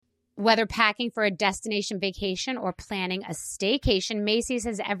Whether packing for a destination vacation or planning a staycation, Macy's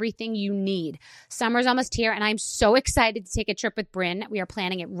has everything you need. Summer's almost here, and I'm so excited to take a trip with Bryn. We are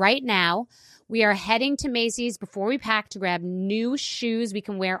planning it right now. We are heading to Macy's before we pack to grab new shoes we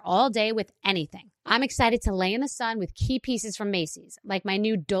can wear all day with anything. I'm excited to lay in the sun with key pieces from Macy's, like my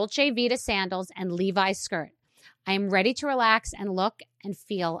new Dolce Vita sandals and Levi's skirt. I am ready to relax and look and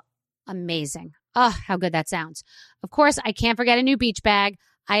feel amazing. Oh, how good that sounds. Of course, I can't forget a new beach bag.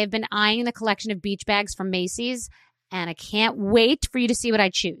 I have been eyeing the collection of beach bags from Macy's, and I can't wait for you to see what I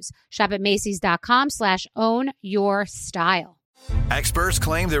choose. Shop at Macys.com/ownyourstyle. Experts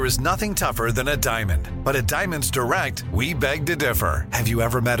claim there is nothing tougher than a diamond. But at Diamonds Direct, we beg to differ. Have you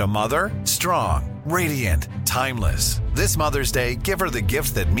ever met a mother? Strong, radiant, timeless. This Mother's Day, give her the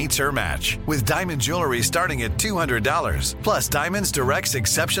gift that meets her match. With diamond jewelry starting at $200. Plus Diamonds Direct's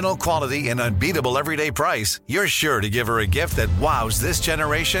exceptional quality and unbeatable everyday price, you're sure to give her a gift that wows this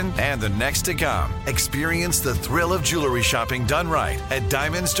generation and the next to come. Experience the thrill of jewelry shopping done right at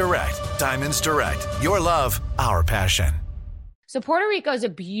Diamonds Direct. Diamonds Direct. Your love, our passion. So Puerto Rico is a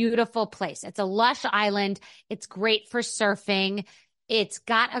beautiful place. It's a lush island. It's great for surfing. It's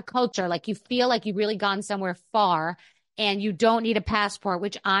got a culture. Like you feel like you've really gone somewhere far and you don't need a passport,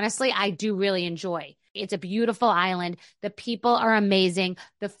 which honestly, I do really enjoy. It's a beautiful island. The people are amazing.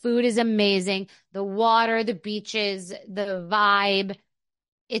 The food is amazing. The water, the beaches, the vibe.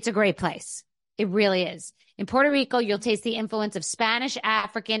 It's a great place. It really is. In Puerto Rico, you'll taste the influence of Spanish,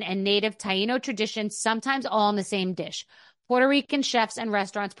 African, and native Taino traditions, sometimes all in the same dish. Puerto Rican chefs and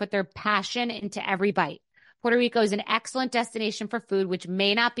restaurants put their passion into every bite. Puerto Rico is an excellent destination for food, which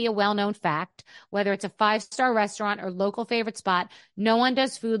may not be a well-known fact. Whether it's a five-star restaurant or local favorite spot, no one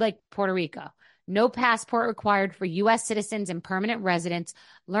does food like Puerto Rico. No passport required for U.S. citizens and permanent residents.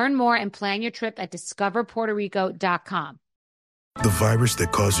 Learn more and plan your trip at discoverpuertorico.com. The virus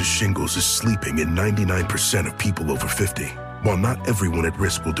that causes shingles is sleeping in 99% of people over 50. While not everyone at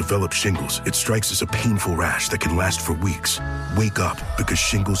risk will develop shingles, it strikes as a painful rash that can last for weeks. Wake up, because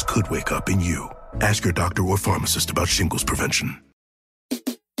shingles could wake up in you. Ask your doctor or pharmacist about shingles prevention.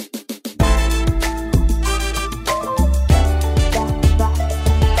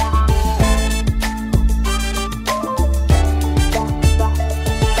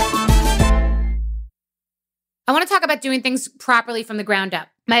 I want to talk about doing things properly from the ground up.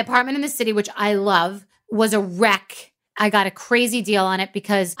 My apartment in the city, which I love, was a wreck. I got a crazy deal on it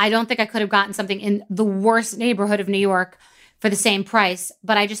because I don't think I could have gotten something in the worst neighborhood of New York for the same price,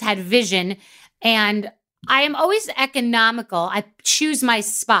 but I just had vision. And I am always economical. I choose my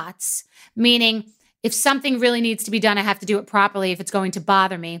spots, meaning if something really needs to be done, I have to do it properly if it's going to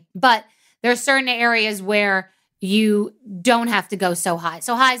bother me. But there are certain areas where you don't have to go so high.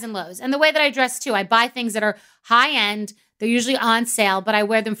 So highs and lows. And the way that I dress too, I buy things that are high end. They're usually on sale, but I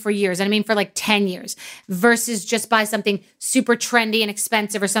wear them for years. And I mean for like 10 years versus just buy something super trendy and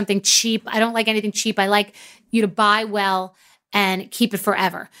expensive or something cheap. I don't like anything cheap. I like you to buy well and keep it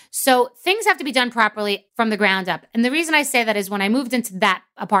forever. So things have to be done properly from the ground up. And the reason I say that is when I moved into that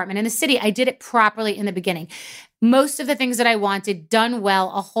apartment in the city, I did it properly in the beginning. Most of the things that I wanted done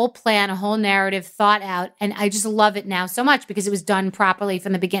well, a whole plan, a whole narrative thought out. And I just love it now so much because it was done properly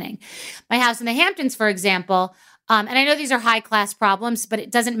from the beginning. My house in the Hamptons, for example, and I know these are high class problems, but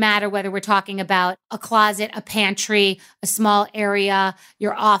it doesn't matter whether we're talking about a closet, a pantry, a small area,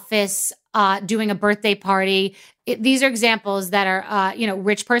 your office, doing a birthday party. These are examples that are,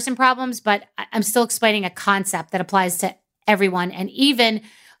 rich person problems, but I'm still explaining a concept that applies to everyone and even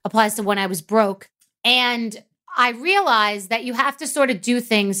applies to when I was broke. And I realized that you have to sort of do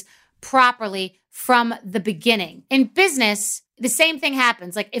things properly from the beginning. In business, the same thing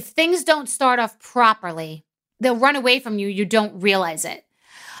happens. Like if things don't start off properly, they'll run away from you. You don't realize it.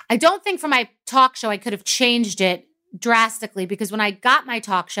 I don't think for my talk show, I could have changed it drastically because when I got my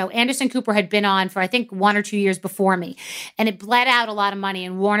talk show, Anderson Cooper had been on for, I think, 1 or 2 years before me. And it bled out a lot of money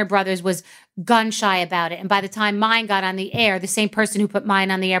and Warner Brothers was gun shy about it. And by the time mine got on the air, the same person who put mine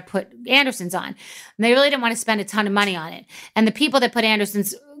on the air put Anderson's on. And they really didn't want to spend a ton of money on it. And the people that put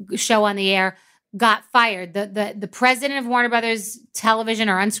Anderson's show on the air got fired. The president of Warner Brothers Television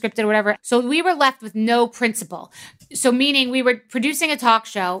or Unscripted or whatever. So we were left with no principle. So meaning we were producing a talk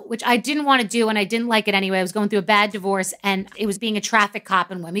show, which I didn't want to do and I didn't like it anyway. I was going through a bad divorce and it was being a traffic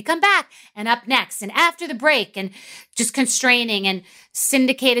cop. And when we come back and up next and after the break and just constraining and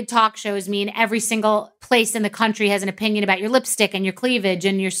syndicated talk shows mean every single place in the country has an opinion about your lipstick and your cleavage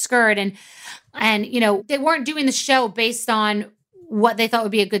and your skirt. And they weren't doing the show based on what they thought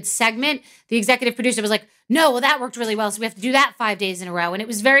would be a good segment. The executive producer was like, no, well, that worked really well. So we have to do that 5 days in a row. And it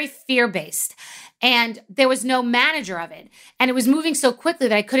was very fear-based. And there was no manager of it. And it was moving so quickly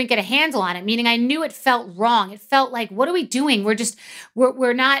that I couldn't get a handle on it, meaning I knew it felt wrong. It felt like, what are we doing? We're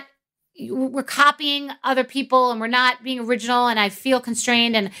copying other people and we're not being original, and I feel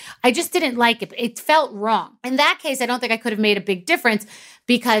constrained, and I just didn't like it. It felt wrong. In that case, I don't think I could have made a big difference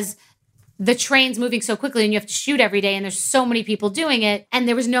because the train's moving so quickly and you have to shoot every day and there's so many people doing it, and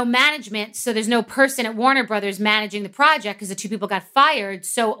there was no management. So there's no person at Warner Brothers managing the project because the 2 people got fired.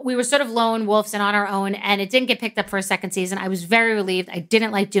 So we were sort of lone wolves and on our own, and it didn't get picked up for a second season. I was very relieved. I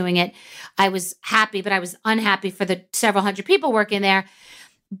didn't like doing it. I was happy, but I was unhappy for the several hundred people working there.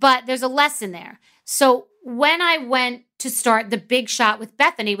 But there's a lesson there. So when I went to start The Big Shot with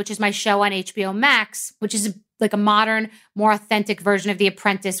Bethany, which is my show on HBO Max, which is like a modern, more authentic version of The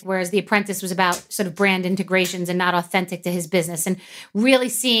Apprentice, whereas The Apprentice was about sort of brand integrations and not authentic to his business, and really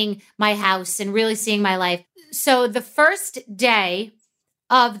seeing my house and really seeing my life. So the first day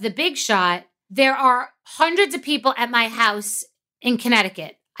of The Big Shot, there are hundreds of people at my house in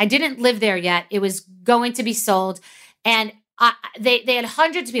Connecticut. I didn't live there yet. It was going to be sold. And they had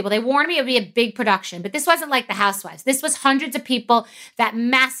hundreds of people. They warned me it would be a big production, but this wasn't like The Housewives. This was hundreds of people, that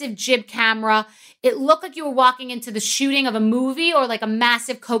massive jib camera. It looked like you were walking into the shooting of a movie or like a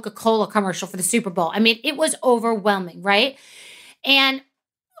massive Coca-Cola commercial for the Super Bowl. I mean, it was overwhelming, right? And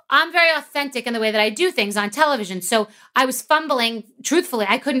I'm very authentic in the way that I do things on television. So I was fumbling, truthfully.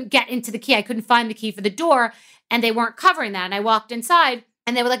 I couldn't get into the key. I couldn't find the key for the door, and they weren't covering that. And I walked inside.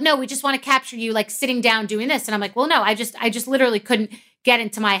 And they were like, no, we just want to capture you like sitting down doing this. And I'm like, well, no, I just literally couldn't get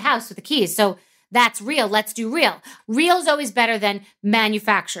into my house with the keys. So that's real. Let's do real. Real is always better than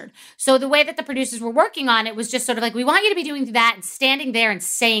manufactured. So the way that the producers were working on it was just sort of like, we want you to be doing that and standing there and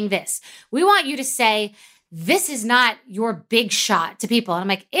saying this. We want you to say, this is not your big shot to people. And I'm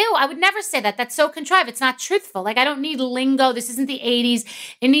like, ew, I would never say that. That's so contrived. It's not truthful. Like, I don't need lingo. This isn't the 80s.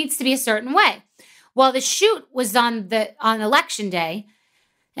 It needs to be a certain way. Well, the shoot was on election day.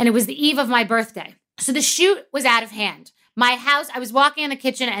 And it was the eve of my birthday. So the shoot was out of hand. My house, I was walking in the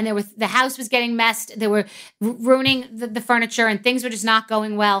kitchen and the house was getting messed. They were ruining the furniture and things were just not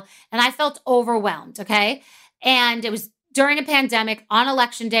going well. And I felt overwhelmed, okay? And it was during a pandemic on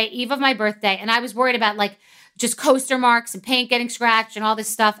election day, eve of my birthday. And I was worried about like just coaster marks and paint getting scratched and all this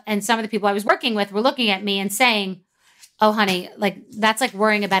stuff. And some of the people I was working with were looking at me and saying, oh, honey, like that's like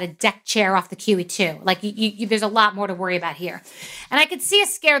worrying about a deck chair off the QE2. Like there's a lot more to worry about here. And I could see a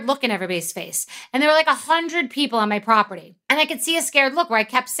scared look in everybody's face. And there were like 100 people on my property. And I could see a scared look where I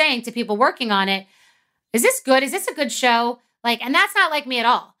kept saying to people working on it, is this good? Is this a good show? Like, and that's not like me at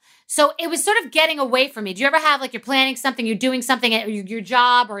all. So it was sort of getting away from me. Do you ever have like you're planning something, you're doing something at your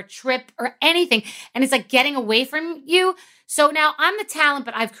job or a trip or anything, and it's like getting away from you? So now I'm the talent,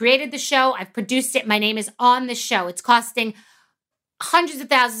 but I've created the show. I've produced it. My name is on the show. It's costing hundreds of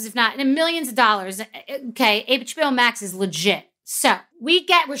thousands, if not millions of dollars. Okay, HBO Max is legit. So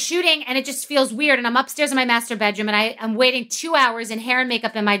we're shooting and it just feels weird. And I'm upstairs in my master bedroom and I'm waiting 2 hours in hair and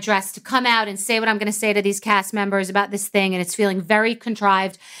makeup in my dress to come out and say what I'm going to say to these cast members about this thing. And it's feeling very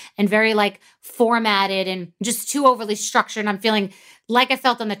contrived and very like formatted and just too overly structured. And I'm feeling like I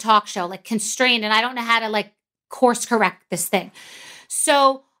felt on the talk show, like constrained. And I don't know how to like course correct this thing.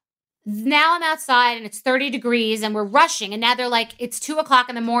 So now I'm outside and it's 30 degrees and we're rushing. And now they're like, it's 2:00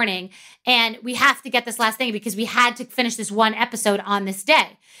 in the morning and we have to get this last thing because we had to finish this one episode on this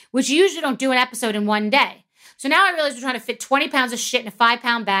day, which you usually don't do an episode in one day. So now I realize we're trying to fit 20 pounds of shit in a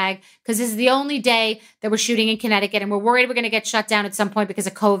 5-pound bag because this is the only day that we're shooting in Connecticut. And we're worried we're going to get shut down at some point because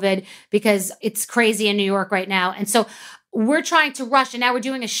of COVID, because it's crazy in New York right now. And so we're trying to rush. And now we're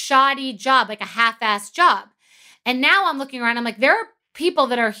doing a shoddy job, like a half-assed job. And now I'm looking around. I'm like, there are people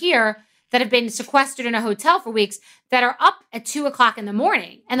that are here that have been sequestered in a hotel for weeks that are up at 2:00 in the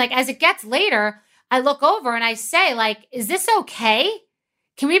morning. And like, as it gets later, I look over and I say like, is this okay?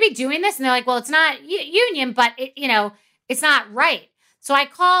 Can we be doing this? And they're like, well, it's not union, but it's not right. So I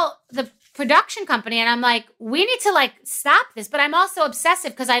call the production company and I'm like, we need to like stop this. But I'm also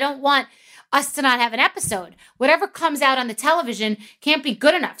obsessive because I don't want us to not have an episode. Whatever comes out on the television can't be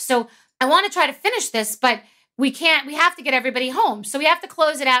good enough. So I want to try to finish this, but we have to get everybody home. So we have to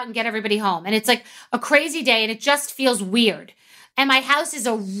close it out and get everybody home. And it's like a crazy day and it just feels weird. And my house is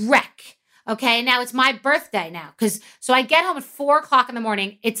a wreck. Okay. Now it's my birthday now. So I get home at 4:00 in the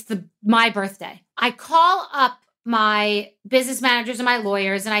morning. It's my birthday. I call up my business managers and my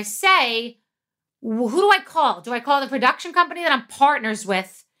lawyers and I say, who do I call? Do I call the production company that I'm partners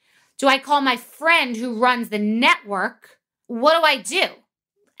with? Do I call my friend who runs the network? What do I do?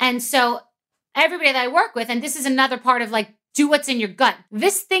 And so everybody that I work with, and this is another part of like do what's in your gut.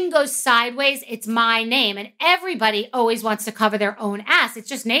 This thing goes sideways. It's my name. And everybody always wants to cover their own ass. It's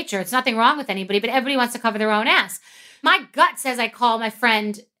just nature. It's nothing wrong with anybody, but everybody wants to cover their own ass. My gut says I call my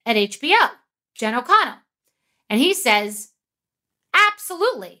friend at HBO, Jen O'Connell. And he says,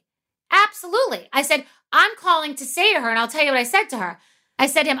 absolutely. Absolutely. I said, I'm calling to say to her, and I'll tell you what I said to her. I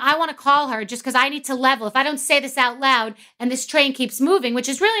said to him, I want to call her just because I need to level. If I don't say this out loud and this train keeps moving, which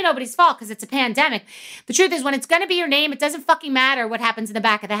is really nobody's fault because it's a pandemic. The truth is when it's going to be your name, it doesn't fucking matter what happens in the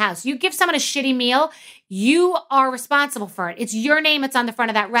back of the house. You give someone a shitty meal, you are responsible for it. It's your name that's on the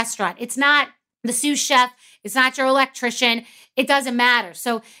front of that restaurant. It's not the sous chef. It's not your electrician. It doesn't matter.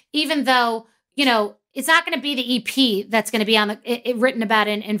 So even though, it's not going to be the EP that's going to be on it written about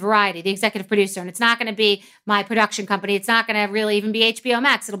in Variety, the executive producer. And it's not going to be my production company. It's not going to really even be HBO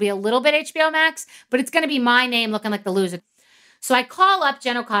Max. It'll be a little bit HBO Max, but it's going to be my name looking like the loser. So I call up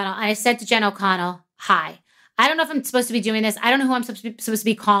Jen O'Connell and I said to Jen O'Connell, hi. I don't know if I'm supposed to be doing this. I don't know who I'm supposed to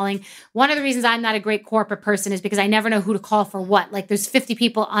be calling. One of the reasons I'm not a great corporate person is because I never know who to call for what. Like there's 50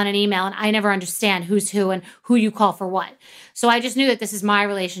 people on an email and I never understand who's who and who you call for what. So I just knew that this is my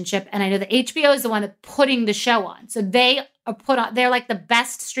relationship. And I know that HBO is the one that's putting the show on. So they are they're like the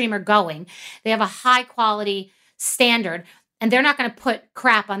best streamer going. They have a high quality standard and they're not going to put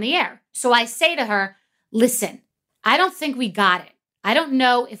crap on the air. So I say to her, listen, I don't think we got it. I don't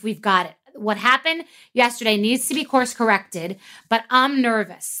know if we've got it. What happened yesterday needs to be course corrected, but I'm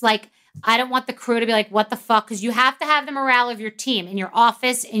nervous. Like, I don't want the crew to be like, what the fuck? Because you have to have the morale of your team in your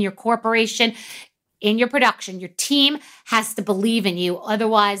office, in your corporation, in your production. Your team has to believe in you.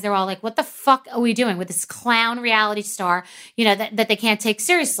 Otherwise, they're all like, what the fuck are we doing with this clown reality star, that they can't take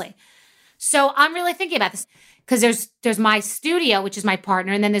seriously? So I'm really thinking about this because there's my studio, which is my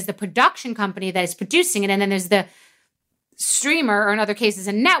partner, and then there's the production company that is producing it, and then there's the streamer, or in other cases,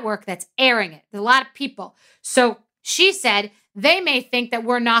 a network that's airing it. There's a lot of people. So she said they may think that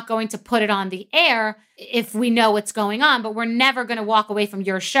we're not going to put it on the air if we know what's going on, but we're never going to walk away from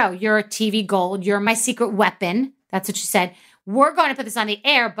your show. You're a TV gold. You're my secret weapon. That's what she said. We're going to put this on the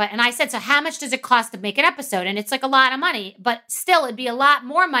air. And I said, so how much does it cost to make an episode? And it's like a lot of money, but still it'd be a lot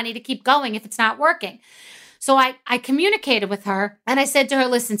more money to keep going if it's not working. So I communicated with her and I said to her,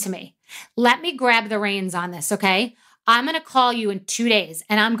 listen to me, let me grab the reins on this. Okay. I'm going to call you in 2 days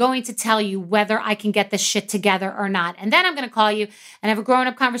and I'm going to tell you whether I can get this shit together or not. And then I'm going to call you and have a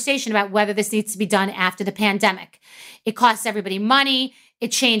grown-up conversation about whether this needs to be done after the pandemic. It costs everybody money.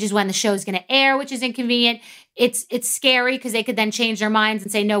 It changes when the show is going to air, which is inconvenient. It's scary because they could then change their minds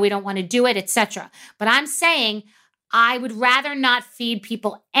and say, no, we don't want to do it, etc. But I'm saying I would rather not feed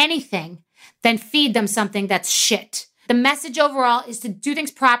people anything than feed them something that's shit. The message overall is to do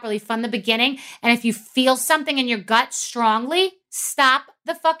things properly from the beginning. And if you feel something in your gut strongly, stop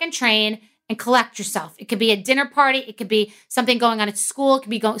the fucking train and collect yourself. It could be a dinner party. It could be something going on at school. It could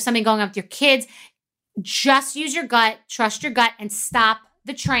be something going on with your kids. Just use your gut, trust your gut, and stop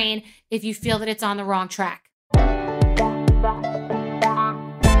the train if you feel that it's on the wrong track.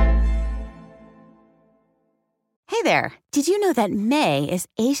 Hey there. Did you know that May is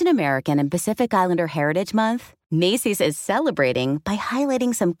Asian American and Pacific Islander Heritage Month? Macy's is celebrating by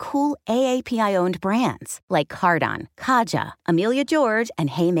highlighting some cool AAPI-owned brands like Cardon, Kaja, Amelia George, and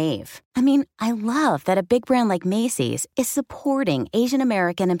Hey Mave. I mean, I love that a big brand like Macy's is supporting Asian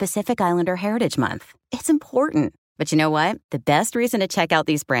American and Pacific Islander Heritage Month. It's important. But you know what? The best reason to check out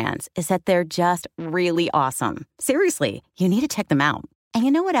these brands is that they're just really awesome. Seriously, you need to check them out. And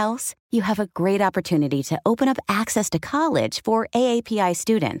you know what else? You have a great opportunity to open up access to college for AAPI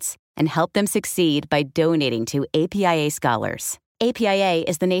students and help them succeed by donating to APIA Scholars. APIA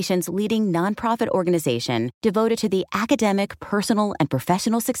is the nation's leading nonprofit organization devoted to the academic, personal, and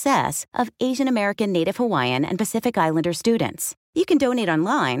professional success of Asian American, Native Hawaiian, and Pacific Islander students. You can donate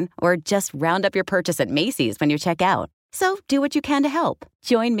online or just round up your purchase at Macy's when you check out. So do what you can to help.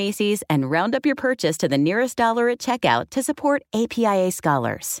 Join Macy's and round up your purchase to the nearest dollar at checkout to support APIA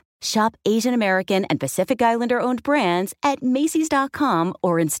Scholars. Shop Asian American and Pacific Islander-owned brands at Macys.com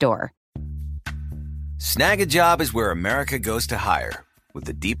or in store. Snag a Job is where America goes to hire, with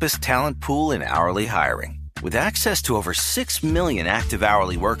the deepest talent pool in hourly hiring. With access to over 6 million active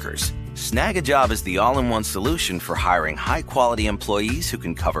hourly workers, Snag a Job is the all-in-one solution for hiring high-quality employees who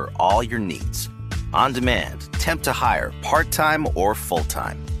can cover all your needs. On demand, temp to hire, part-time or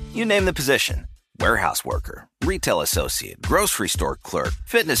full-time. You name the position. Warehouse worker, retail associate, grocery store clerk,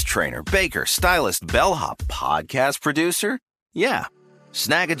 fitness trainer, baker, stylist, bellhop, podcast producer. Yeah,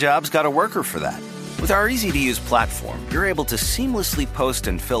 Snag a Job's got a worker for that. With our easy-to-use platform, you're able to seamlessly post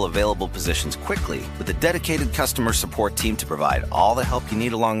and fill available positions quickly with a dedicated customer support team to provide all the help you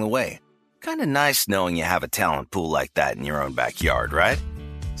need along the way. Kind of nice knowing you have a talent pool like that in your own backyard, right?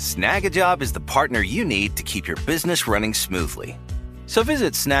 Snagajob is the partner you need to keep your business running smoothly. So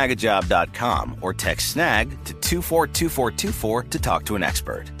visit snagajob.com or text snag to 242424 to talk to an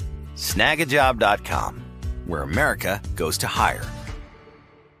expert. Snagajob.com, where America goes to hire.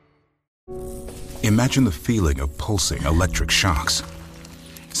 Imagine the feeling of pulsing electric shocks.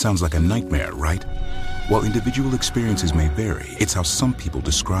 Sounds like a nightmare, right? While individual experiences may vary, it's how some people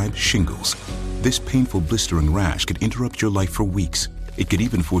describe shingles. This painful blistering rash could interrupt your life for weeks. It could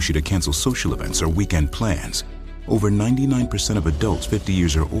even force you to cancel social events or weekend plans. Over 99% of adults 50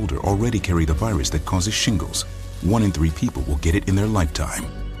 years or older already carry the virus that causes shingles. 1 in 3 people will get it in their lifetime.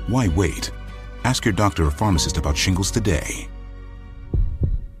 Why wait? Ask your doctor or pharmacist about shingles today.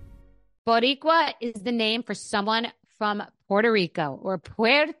 Boricua is the name for someone from Puerto Rico or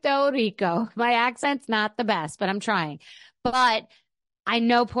Puerto Rico. My accent's not the best, but I'm trying. But I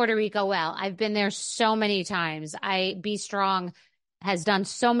know Puerto Rico well. I've been there so many times. Be Strong has done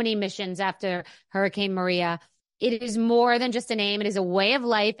so many missions after Hurricane Maria. It is more than just a name. It is a way of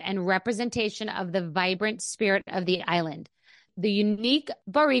life and representation of the vibrant spirit of the island. The unique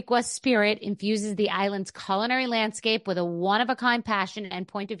Boricua spirit infuses the island's culinary landscape with a one-of-a-kind passion and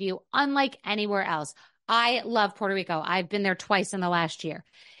point of view unlike anywhere else. I love Puerto Rico. I've been there twice in the last year.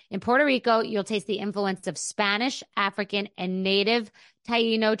 In Puerto Rico, you'll taste the influence of Spanish, African, and native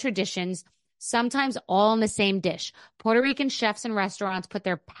Taino traditions, sometimes all in the same dish. Puerto Rican chefs and restaurants put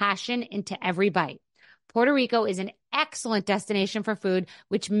their passion into every bite. Puerto Rico is an excellent destination for food,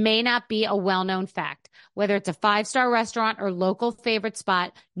 which may not be a well-known fact. Whether it's a 5-star restaurant or local favorite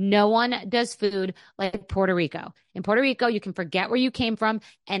spot, no one does food like Puerto Rico. In Puerto Rico, you can forget where you came from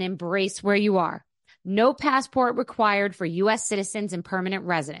and embrace where you are. No passport required for U.S. citizens and permanent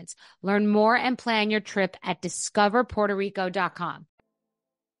residents. Learn more and plan your trip at discoverpuertorico.com.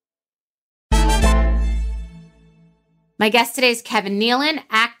 My guest today is Kevin Nealon,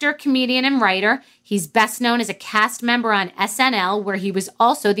 actor, comedian, and writer. He's best known as a cast member on SNL, where he was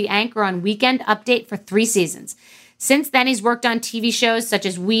also the anchor on Weekend Update for 3 seasons. Since then, he's worked on TV shows such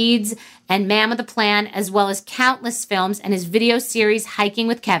as Weeds and Man with a Plan, as well as countless films and his video series Hiking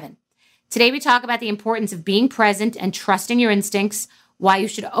with Kevin. Today, we talk about the importance of being present and trusting your instincts, why you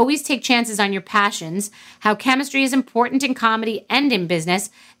should always take chances on your passions, how chemistry is important in comedy and in business,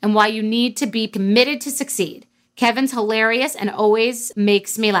 and why you need to be committed to succeed. Kevin's hilarious and always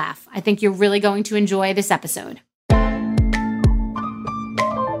makes me laugh. I think you're really going to enjoy this episode.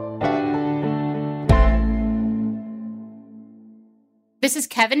 This is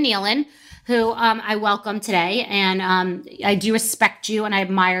Kevin Nealon, who I welcome today, and I do respect you and I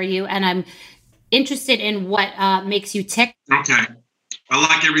admire you, and I'm interested in what makes you tick. Okay. I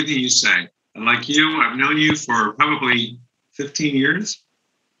like everything you say. I like you. I've known you for probably 15 years.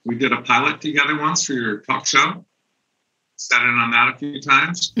 We did a pilot together once for your talk show. Sat in on that a few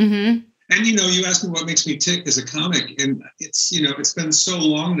times. Mm-hmm. And, you asked me what makes me tick as a comic. And it's, it's been so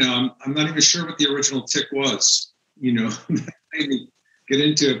long now. I'm not even sure what the original tick was, that made me get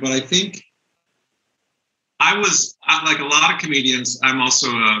into it. But I think like a lot of comedians, I'm also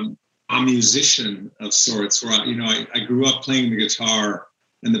a musician of sorts where, I grew up playing the guitar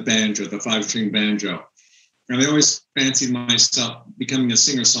and the banjo, the 5-string banjo. And I always fancied myself becoming a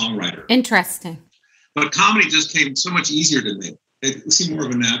singer-songwriter. Interesting. But comedy just came so much easier to me. It seemed more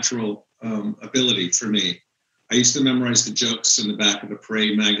of a natural ability for me. I used to memorize the jokes in the back of the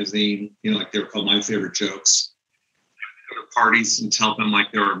Parade magazine, like they were called My Favorite Jokes. I go to parties and tell them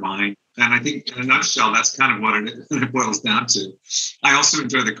like they were mine. And I think in a nutshell, that's kind of what it boils down to. I also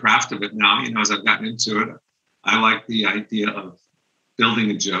enjoy the craft of it now, as I've gotten into it. I like the idea of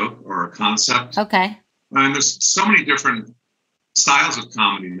building a joke or a concept. Okay. And there's so many different styles of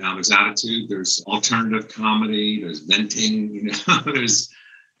comedy now. There's attitude, there's alternative comedy, there's venting, there's,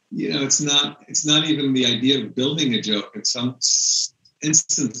 it's not even the idea of building a joke in some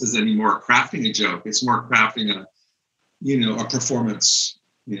instances anymore, crafting a joke. It's more crafting a performance,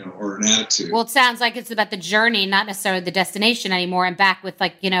 or an attitude. Well, it sounds like it's about the journey, not necessarily the destination anymore. And back with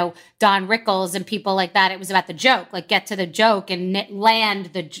Don Rickles and people like that, it was about the joke, like get to the joke and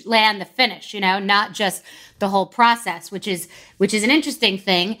land the finish, not just the whole process, which is an interesting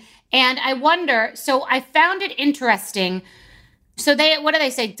thing. And I wonder, so I found it interesting. So what do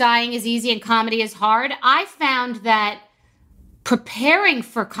they say? Dying is easy and comedy is hard. I found that preparing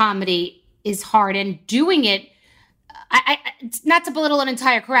for comedy is hard and doing it. I not to belittle an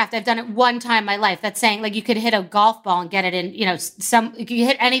entire craft. I've done it one time in my life. That's saying like you could hit a golf ball and get it in, you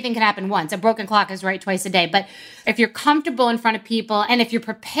hit anything can happen once. A broken clock is right twice a day. But if you're comfortable in front of people and if you're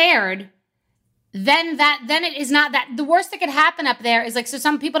prepared, then it is not that. The worst that could happen up there is like, so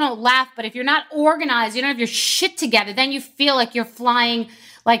some people don't laugh, but if you're not organized, you don't have your shit together, then you feel like you're flying,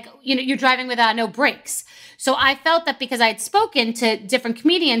 like, you know, you're driving without no brakes. So I felt that because I had spoken to different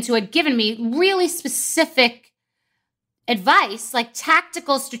comedians who had given me really specific advice, like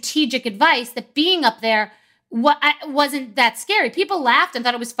tactical, strategic advice, that being up there wasn't that scary. People laughed and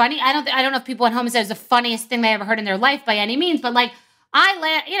thought it was funny. I don't know if people at home said it was the funniest thing they ever heard in their life by any means, but like,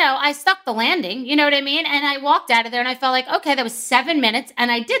 I stuck the landing, you know what I mean? And I walked out of there and I felt like, okay, that was 7 minutes and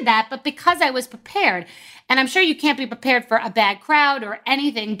I did that, but because I was prepared. And I'm sure you can't be prepared for a bad crowd or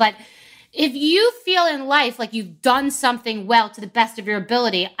anything, but if you feel in life like you've done something well to the best of your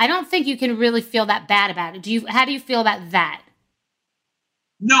ability, I don't think you can really feel that bad about it. How do you feel about that?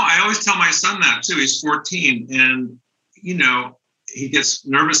 No, I always tell my son that too. He's 14 and, you know, he gets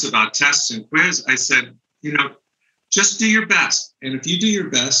nervous about tests and quiz. I said, you know, just do your best. And if you do your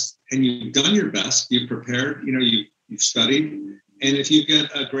best and you've done your best, you've prepared, you know, you've studied. And if you get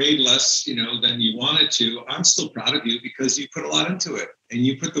a grade less, you know, than you wanted to, I'm still proud of you because you put a lot into it and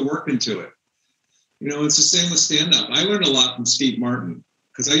you put the work into it. You know, it's the same with stand-up. I learned a lot from Steve Martin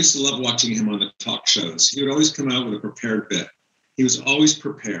because I used to love watching him on the talk shows. He would always come out with a prepared bit. He was always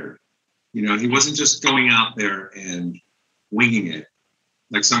prepared. You know, he wasn't just going out there and winging it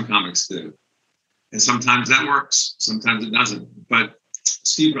like some comics do. And sometimes that works, sometimes it doesn't. But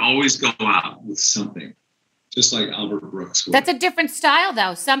Steve would always go out with something, just like Albert Brooks would. That's a different style,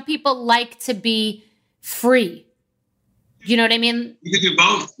 though. Some people like to be free. You know what I mean? You could do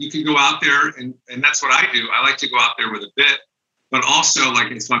both. You can go out there, and that's what I do. I like to go out there with a bit, but also,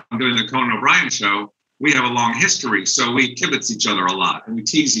 like if I'm doing the Conan O'Brien show, we have a long history, so we kibitz each other a lot, and we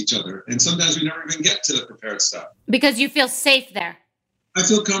tease each other. And sometimes we never even get to the prepared stuff. Because you feel safe there. I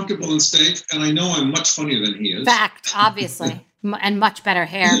feel comfortable and safe, and I know I'm much funnier than he is. Fact, obviously. And much better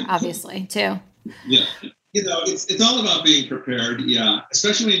hair, obviously, too. Yeah. You know, it's all about being prepared, yeah,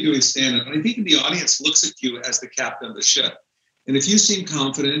 especially when you're doing stand-up. And I think the audience looks at you as the captain of the ship. And if you seem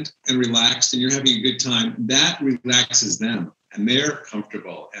confident and relaxed and you're having a good time, that relaxes them, and they're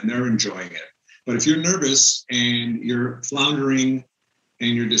comfortable, and they're enjoying it. But if you're nervous and you're floundering and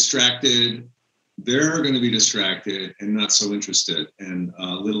you're distracted, they're going to be distracted and not so interested and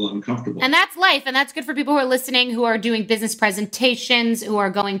a little uncomfortable. And that's life. And that's good for people who are listening, who are doing business presentations, who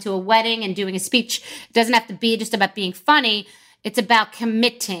are going to a wedding and doing a speech. It doesn't have to be just about being funny. It's about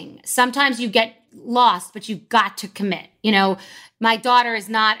committing. Sometimes you get lost, but you've got to commit. You know, my daughter is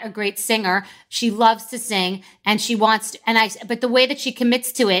not a great singer. She loves to sing and she wants to, but the way that she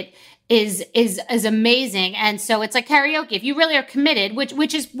commits to it is amazing. And so it's like karaoke. If you really are committed,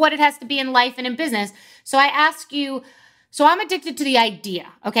 which is what it has to be in life and in business. So I ask you, so I'm addicted to the idea.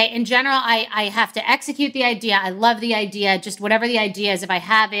 Okay. In general, I have to execute the idea. I love the idea. Just whatever the idea is, if I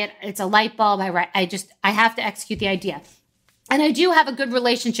have it, it's a light bulb. I have to execute the idea. And I do have a good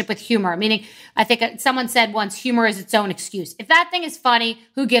relationship with humor, meaning I think someone said once, humor is its own excuse. If that thing is funny,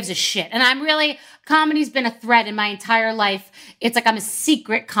 who gives a shit? And comedy's been a thread in my entire life. It's like I'm a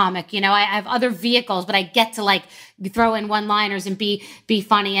secret comic. You know, I have other vehicles, but I get to like throw in one-liners and be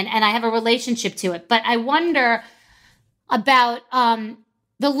funny. And I have a relationship to it. But I wonder about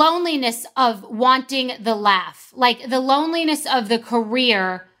the loneliness of wanting the laugh, like the loneliness of the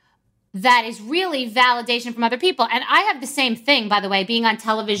career that is really validation from other people. And I have the same thing, by the way, being on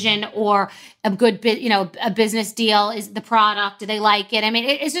television or a good bit, you know, a business deal is the product. Do they like it? I mean,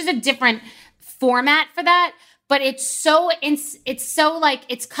 it's just a different format for that, but it's so like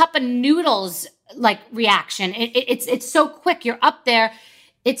it's cup of noodles, like reaction. It's so quick. You're up there.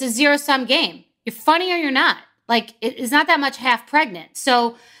 It's a zero-sum game. You're funny or you're not. Like it's not that much half pregnant.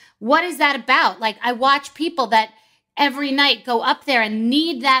 So what is that about? Like I watch people that every night go up there and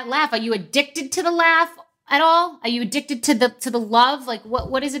need that laugh. Are you addicted to the laugh at all? Are you addicted to the love? Like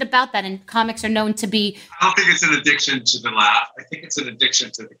what is it about that? And comics are known to be. I don't think it's an addiction to the laugh. I think it's an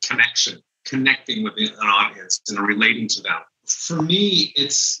addiction to the connecting with an audience and relating to them. For me,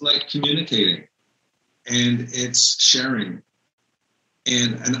 it's like communicating and it's sharing.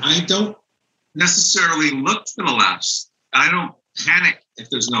 And I don't necessarily look for the laughs. I don't panic if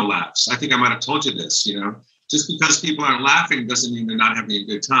there's no laughs. I think I might have told you this, you know. Just because people aren't laughing doesn't mean they're not having a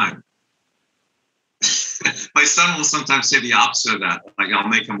good time. My son will sometimes say the opposite of that. Like I'll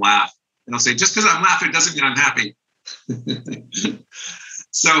make him laugh. And I'll say, just because I'm laughing doesn't mean I'm happy.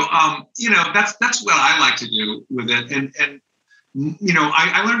 So, you know, that's what I like to do with it. And you know,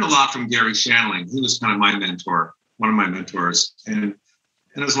 I learned a lot from Gary Shandling. He was kind of my mentor, one of my mentors. And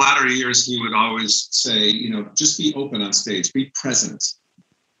in his latter years, he would always say, you know, just be open on stage, be present,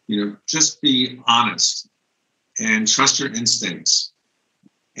 you know, just be honest. And trust your instincts.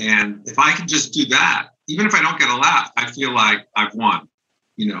 And if I can just do that, even if I don't get a laugh, I feel like I've won.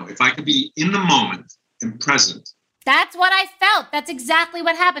 If I could be in the moment and present. That's what I felt. That's exactly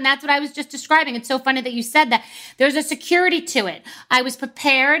what happened. That's what I was just describing. It's so funny that you said that. There's a security to it. I was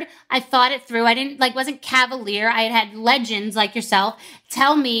prepared. I thought it through. I wasn't cavalier. I had legends like yourself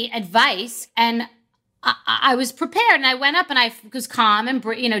tell me advice, and I was prepared, and I went up and I was calm and,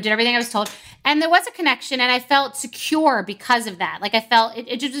 did everything I was told. And there was a connection, and I felt secure because of that. Like I felt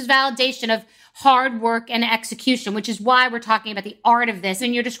it just was validation of hard work and execution, which is why we're talking about the art of this.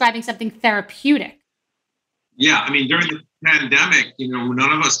 And you're describing something therapeutic. Yeah. I mean, during the pandemic,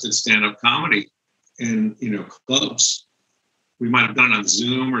 none of us did stand-up comedy in, clubs. We might have done it on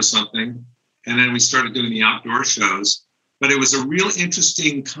Zoom or something. And then we started doing the outdoor shows. But it was a real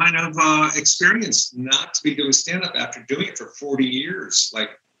interesting kind of experience not to be doing stand-up after doing it for 40 years. Like,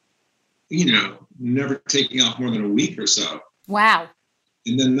 never taking off more than a week or so. Wow.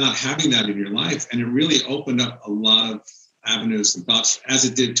 And then not having that in your life. And it really opened up a lot of avenues and thoughts, as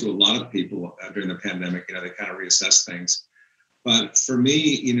it did to a lot of people during the pandemic. They kind of reassess things. But for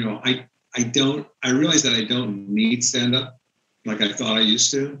me, I realized that I don't need stand-up like I thought I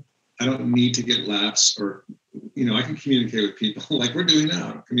used to. I don't need to get laughs or, I can communicate with people like we're doing now.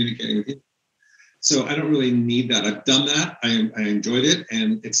 I'm communicating with people. So I don't really need that. I've done that. I enjoyed it.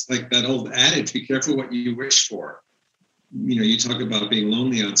 And it's like that old adage, be careful what you wish for. You talk about being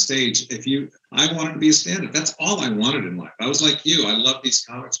lonely on stage. I wanted to be a stand-up. That's all I wanted in life. I was like you. I loved these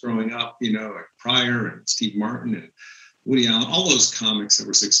comics growing up, like Pryor and Steve Martin and Woody Allen, all those comics that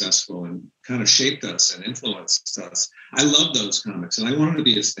were successful and kind of shaped us and influenced us. I love those comics, and I wanted to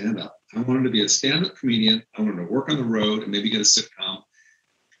be a stand-up. I wanted to be a stand-up comedian. I wanted to work on the road and maybe get a sitcom.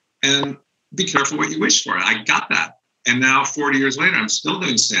 And be careful what you wish for. I got that. And now 40 years later, I'm still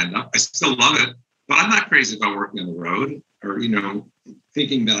doing stand-up. I still love it. But I'm not crazy about working on the road or,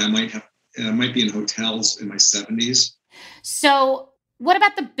 thinking that I might be in hotels in my 70s. So what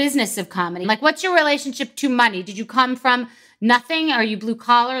about the business of comedy? Like, what's your relationship to money? Did you come from nothing? Are you blue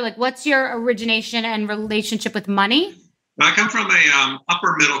collar? Like, what's your origination and relationship with money? I come from a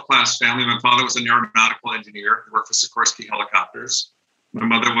upper middle class family. My father was an aeronautical engineer. He worked for Sikorsky Helicopters. My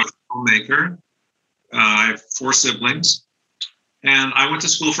mother was a homemaker. I have 4 siblings. And I went to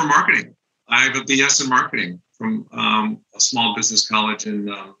school for marketing. I have a BS in marketing from a small business college in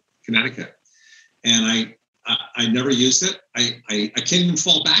Connecticut. And I never used it. I can't even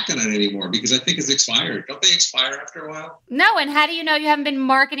fall back on it anymore because I think it's expired. Don't they expire after a while? No. And how do you know you haven't been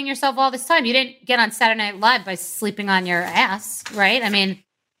marketing yourself all this time? You didn't get on Saturday Night Live by sleeping on your ass, right? I mean.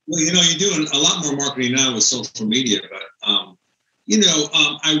 Well, you're doing a lot more marketing now with social media. But,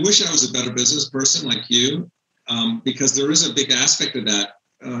 I wish I was a better business person like you because there is a big aspect of that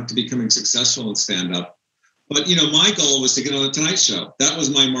to becoming successful in stand-up. But, my goal was to get on the Tonight Show. That was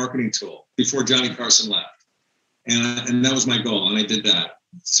my marketing tool before Johnny Carson left. And that was my goal. And I did that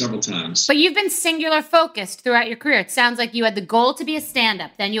several times. But you've been singular focused throughout your career. It sounds like you had the goal to be a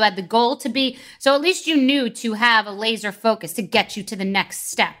stand-up. Then you had the goal to be, so at least you knew to have a laser focus to get you to the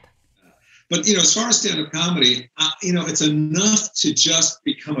next step. But, as far as stand-up comedy, it's enough to just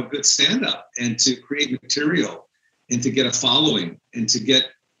become a good stand-up and to create material and to get a following and to get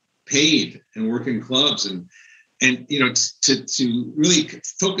paid and work in clubs and to really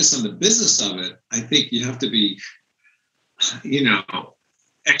focus on the business of it. I think you have to be,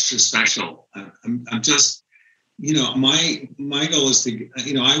 extra special. I'm just, my goal is to,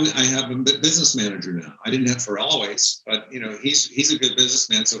 I have a business manager now. I didn't have for always, but he's a good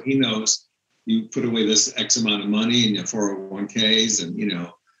businessman, so he knows you put away this X amount of money in your 401ks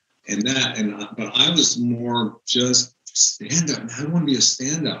but I was more just stand-up. I want to be a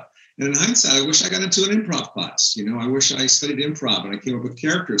stand-up. And in hindsight, I wish I got into an improv class. I wish I studied improv and I came up with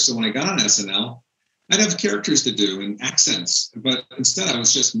characters. So when I got on SNL, I'd have characters to do and accents. But instead, I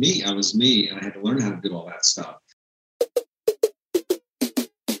was just me. I was me. And I had to learn how to do all that stuff.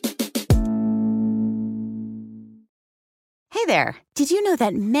 Hey there. Did you know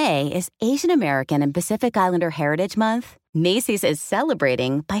that May is Asian American and Pacific Islander Heritage Month? Macy's is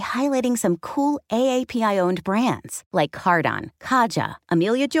celebrating by highlighting some cool AAPI-owned brands like Cardon, Kaja,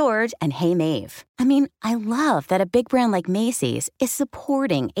 Amelia George, and Hey Mave. I mean, I love that a big brand like Macy's is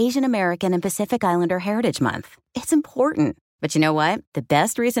supporting Asian American and Pacific Islander Heritage Month. It's important. But you know what? The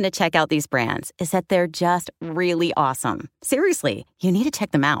best reason to check out these brands is that they're just really awesome. Seriously, you need to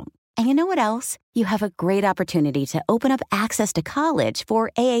check them out. And you know what else? You have a great opportunity to open up access to college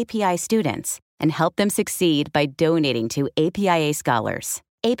for AAPI students and help them succeed by donating to APIA Scholars.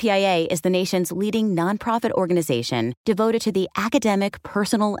 APIA is the nation's leading nonprofit organization devoted to the academic,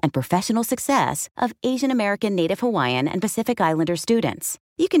 personal, and professional success of Asian American, Native Hawaiian, and Pacific Islander students.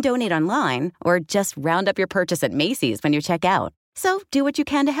 You can donate online or just round up your purchase at Macy's when you check out. So do what you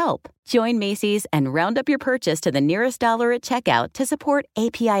can to help. Join Macy's and round up your purchase to the nearest dollar at checkout to support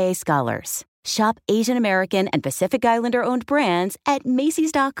APIA scholars. Shop Asian American and Pacific Islander-owned brands at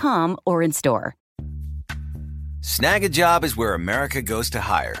Macy's.com or in store. Snag a Job is where America goes to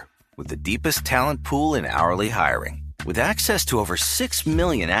hire, with the deepest talent pool in hourly hiring. With access to over 6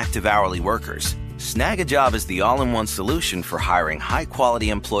 million active hourly workers, Snag a Job is the all-in-one solution for hiring high-quality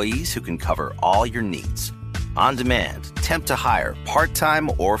employees who can cover all your needs. On demand, temp to hire,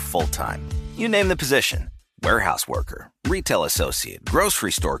 part-time or full-time. You name the position. Warehouse worker, retail associate,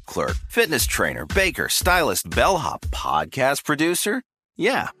 grocery store clerk, fitness trainer, baker, stylist, bellhop, podcast producer.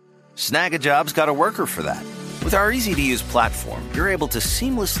 Yeah, Snag a Job's got a worker for that. With our easy-to-use platform, you're able to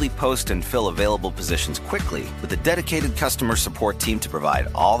seamlessly post and fill available positions quickly with a dedicated customer support team to provide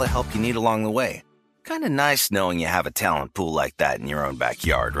all the help you need along the way. Kind of nice knowing you have a talent pool like that in your own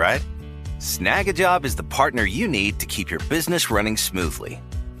backyard, right? Snag a Job is the partner you need to keep your business running smoothly.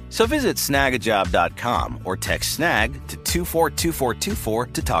 So visit snagajob.com or text snag to 242424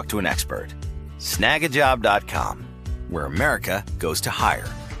 to talk to an expert. Snagajob.com, where America goes to hire.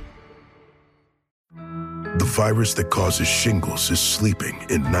 The virus that causes shingles is sleeping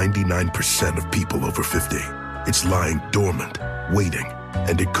in 99% of people over 50. It's lying dormant, waiting,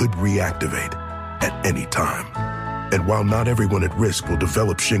 and it could reactivate at any time. And while not everyone at risk will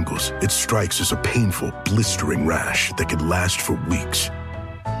develop shingles, it strikes as a painful, blistering rash that can last for weeks.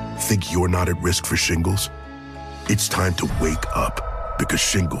 Think you're not at risk for shingles? It's time to wake up, because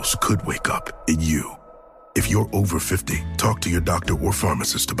shingles could wake up in you. If you're over 50, talk to your doctor or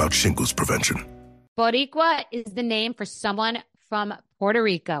pharmacist about shingles prevention. Boricua is the name for someone from Puerto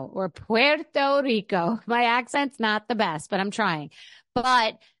Rico or Puerto Rico. My accent's not the best, but I'm trying.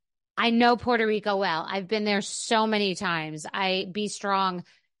 But I know Puerto Rico well. I've been there so many times. Be Strong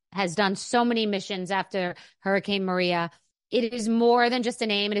has done so many missions after Hurricane Maria. It is more than just a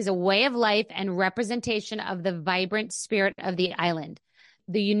name. It is a way of life and representation of the vibrant spirit of the island.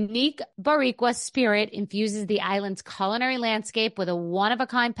 The unique Boricua spirit infuses the island's culinary landscape with a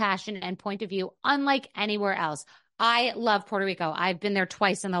one-of-a-kind passion and point of view unlike anywhere else. I love Puerto Rico. I've been there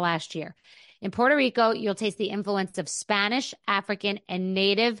twice in the last year. In Puerto Rico, you'll taste the influence of Spanish, African, and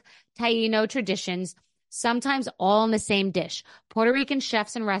native Taino traditions, sometimes all in the same dish. Puerto Rican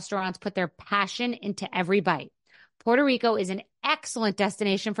chefs and restaurants put their passion into every bite. Puerto Rico is an excellent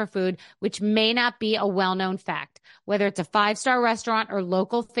destination for food, which may not be a well-known fact. Whether it's a 5-star restaurant or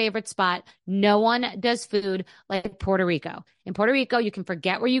local favorite spot, no one does food like Puerto Rico. In Puerto Rico, you can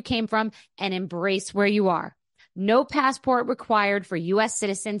forget where you came from and embrace where you are. No passport required for U.S.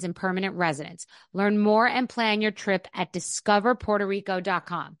 citizens and permanent residents. Learn more and plan your trip at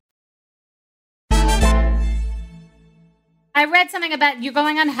discoverpuertorico.com. I read something about you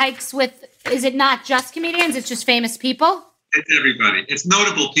going on hikes with, is it not just comedians? It's just famous people? It's everybody. It's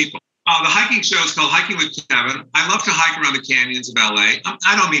notable people. The hiking show is called Hiking with Kevin. I love to hike around the canyons of LA.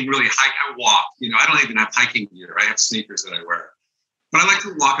 I don't mean really hike. I walk. I don't even have hiking gear. I have sneakers that I wear. But I like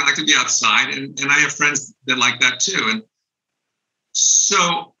to walk. I like to be outside. And I have friends that like that too. And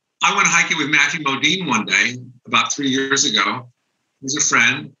so I went hiking with Matthew Modine one day about 3 years ago. He's a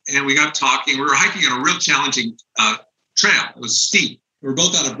friend. And we got talking. We were hiking on a real challenging trail. It was steep. We were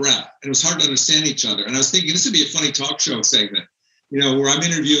both out of breath. And it was hard to understand each other. And I was thinking this would be a funny talk show segment, where I'm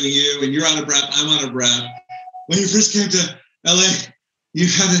interviewing you and you're out of breath, I'm out of breath. When you first came to LA, you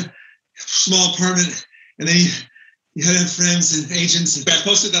had a small apartment and then you had friends and agents. And I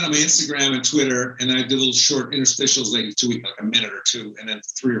posted that on my Instagram and Twitter, and I did little short interstitials like each week, like a minute or two, and then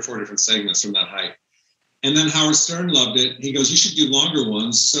 3 or 4 different segments from that hike. And then Howard Stern loved it. He goes, you should do longer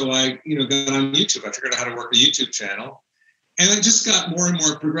ones. So I, got on YouTube. I figured out how to work a YouTube channel. And I just got more and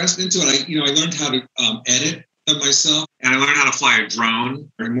more progressed into it. I learned how to edit myself, and I learned how to fly a drone.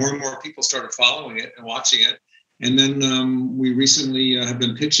 And more people started following it and watching it. And then we recently have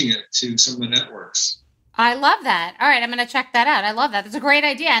been pitching it to some of the networks. I love that. All right, I'm going to check that out. I love that. That's a great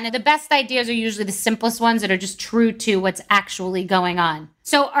idea. And the best ideas are usually the simplest ones that are just true to what's actually going on.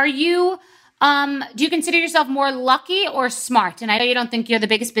 So are you, do you consider yourself more lucky or smart? And I know you don't think you're the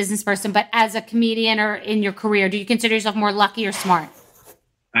biggest business person, but as a comedian or in your career, do you consider yourself more lucky or smart?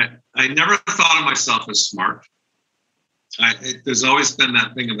 I never thought of myself as smart. There's always been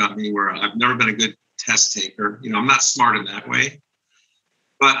that thing about me where I've never been a good test taker. I'm not smart in that way.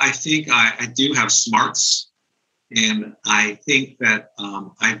 But I think I do have smarts, and I think that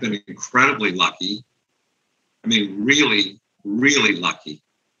I've been incredibly lucky. I mean, really, really lucky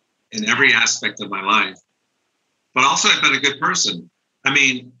in every aspect of my life. But also I've been a good person. I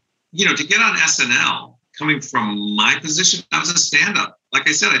mean, you know, to get on SNL, coming from my position, I was a stand-up. Like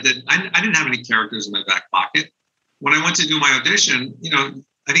I said, I didn't have any characters in my back pocket. When I went to do my audition, you know,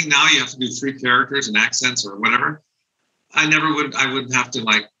 I think now you have to do 3 characters and accents or whatever. I would have to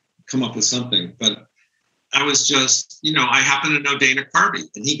like come up with something, but I was just, you know, I happened to know Dana Carvey,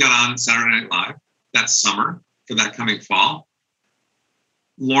 and he got on Saturday Night Live that summer for that coming fall.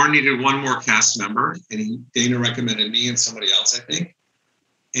 Lauren needed one more cast member, and Dana recommended me and somebody else, I think.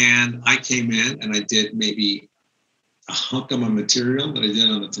 And I came in and I did maybe a hunk of my material that I did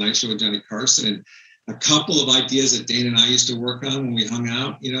on The Tonight Show with Johnny Carson, and a couple of ideas that Dana and I used to work on when we hung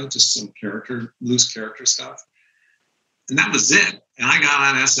out, you know, just some loose character stuff. And that was it. And I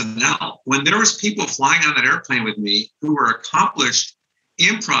got on SNL. When there was people flying on that airplane with me who were accomplished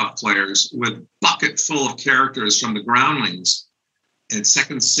improv players with bucket full of characters from the Groundlings and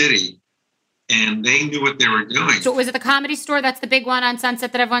Second City, and they knew what they were doing. So was it the Comedy Store? That's the big one on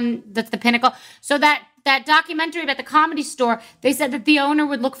Sunset that's the pinnacle. So that documentary about the Comedy Store, they said that the owner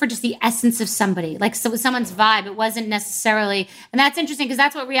would look for just the essence of somebody, like someone's vibe. It wasn't necessarily, and that's interesting because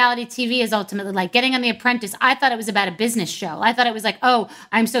that's what reality TV is ultimately like. Getting on The Apprentice, I thought it was about a business show. I thought it was like, oh,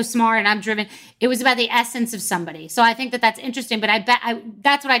 I'm so smart and I'm driven. It was about the essence of somebody. So I think that that's interesting, but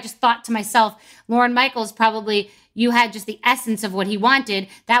that's what I just thought to myself. Lorne Michaels probably, you had just the essence of what he wanted.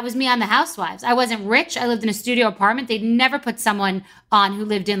 That was me on The Housewives. I wasn't rich. I lived in a studio apartment. They'd never put someone on who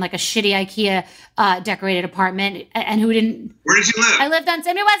lived in like a shitty IKEA decorated apartment and who didn't. Where did you live? I lived on,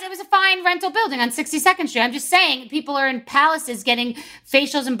 it was a fine rental building on 62nd Street. I'm just saying, people are in palaces getting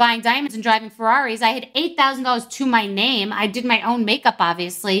facials and buying diamonds and driving Ferraris. I had $8,000 to my name. I did my own makeup,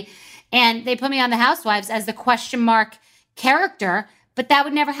 obviously. And they put me on The Housewives as the question mark character. But that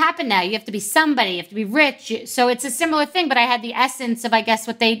would never happen now. You have to be somebody. You have to be rich. So it's a similar thing, but I had the essence of, I guess,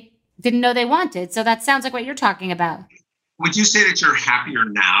 what they didn't know they wanted. So that sounds like what you're talking about. Would you say that you're happier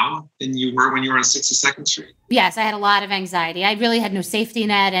now than you were when you were on 62nd Street? Yes, I had a lot of anxiety. I really had no safety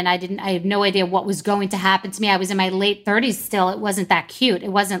net, and I had no idea what was going to happen to me. I was in my late 30s still. It wasn't that cute.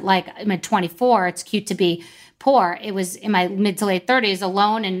 It wasn't like I'm at 24. It's cute to be poor. It was in my mid to late 30s,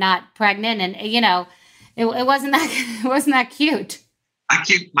 alone and not pregnant. And, you know, it wasn't that cute.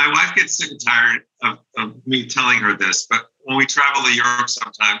 My wife gets sick and tired of me telling her this, but when we travel to Europe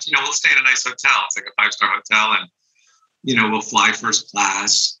sometimes, you know, we'll stay in a nice hotel. It's like a 5-star hotel, and, you know, we'll fly first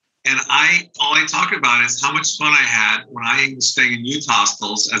class. And all I talk about is how much fun I had when I was staying in youth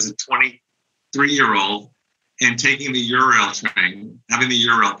hostels as a 23-year-old and taking the Eurail train, having the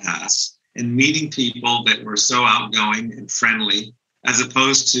Eurail pass, and meeting people that were so outgoing and friendly, as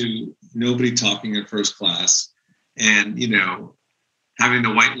opposed to nobody talking in first class and, you know, having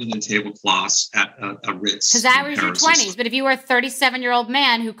the white linen tablecloths at a Ritz. Because that was your 20s. But if you were a 37-year-old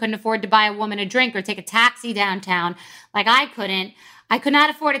man who couldn't afford to buy a woman a drink or take a taxi downtown, like I could not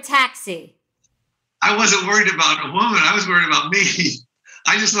afford a taxi. I wasn't worried about a woman. I was worried about me.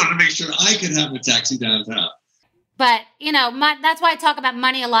 I just wanted to make sure I could have a taxi downtown. But, you know, that's why I talk about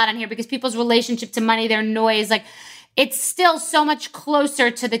money a lot on here, because people's relationship to money, their noise, like it's still so much closer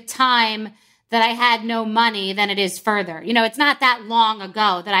to the time that I had no money than it is further. You know, it's not that long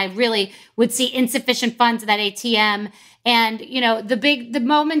ago that I really would see insufficient funds at that ATM. And, you know, the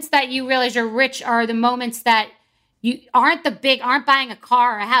moments that you realize you're rich are the moments that you aren't buying a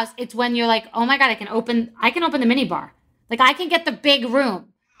car or a house. It's when you're like, oh my God, I can open the minibar. Like I can get the big room.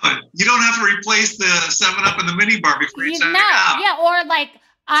 You don't have to replace the 7-Up in the minibar before you set it up. Yeah, or like,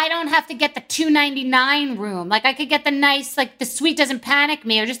 I don't have to get the $299 room. Like I could get the nice, like the suite doesn't panic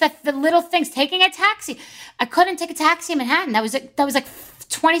me, or just the little things. Taking a taxi, I couldn't take a taxi in Manhattan. That was like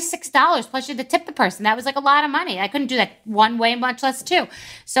 $26 plus you had to tip the person. That was like a lot of money. I couldn't do that one way, much less two.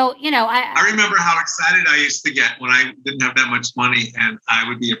 So you know, I remember how excited I used to get when I didn't have that much money and I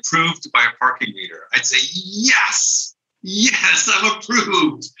would be approved by a parking meter. I'd say yes, I'm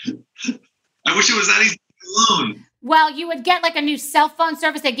approved. I wish it was that easy alone. Well, you would get like a new cell phone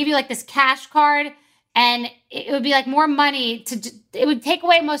service. They'd give you like this cash card, and it would be like more money it would take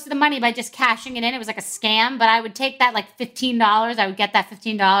away most of the money by just cashing it in. It was like a scam, but I would take that like $15. I would get that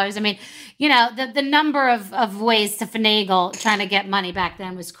 $15. I mean, you know, the number of ways to finagle trying to get money back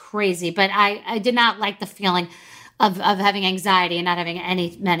then was crazy, but I did not like the feeling of having anxiety and not having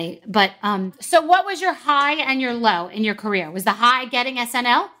many. But so what was your high and your low in your career? Was the high getting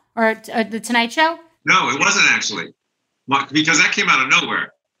SNL or the Tonight Show? No, it wasn't actually, because that came out of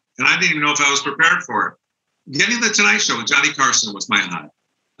nowhere, and I didn't even know if I was prepared for it. Getting the Tonight Show with Johnny Carson was my high.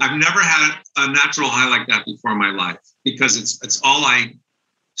 I've never had a natural high like that before in my life, because it's all I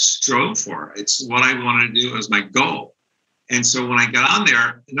strove for. It's what I wanted to do as my goal. And so when I got on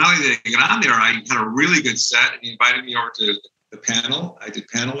there, not only did I get on there, I had a really good set, and he invited me over to the panel. I did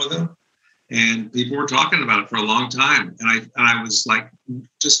panel with him, and people were talking about it for a long time. And I was like,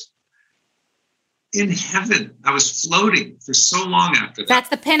 just in heaven. I was floating for so long after that. That's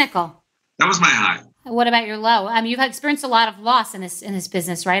the pinnacle. That was my high. What about your low? I mean, you've experienced a lot of loss in this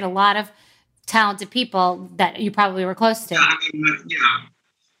business, right? A lot of talented people that you probably were close to. Yeah, I mean,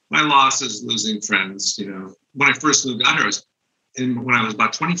 my loss is losing friends. When I first moved out here, when I was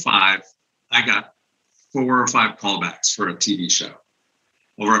about 25, I got 4 or 5 callbacks for a TV show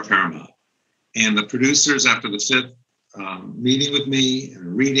over at Paramount. And the producers, after the 5th meeting with me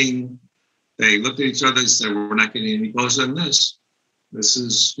and reading, they looked at each other and said, we're not getting any closer than this. This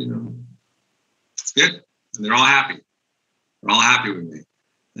is, it's good. And they're all happy. They're all happy with me.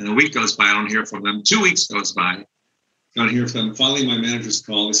 And a week goes by, I don't hear from them. 2 weeks goes by, I don't hear from them. Finally, my managers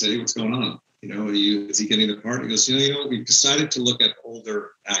call. They say, hey, what's going on? Is he getting the part? He goes, we decided to look at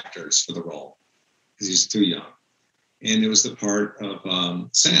older actors for the role because he's too young. And it was the part of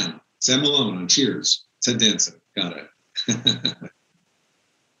Sam Malone on Cheers. Ted Danson. Got it.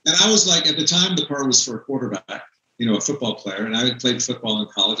 And I was like, at the time, the part was for a quarterback, a football player. And I had played football in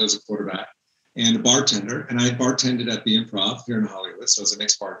college. I was a quarterback and a bartender. And I had bartended at the Improv here in Hollywood. So I was an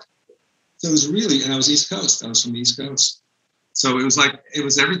ex-bartender. So it was really, and I was East Coast. I was from the East Coast. So it was like, it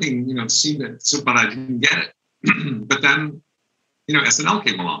was everything, seemed to, but I didn't get it. But then, SNL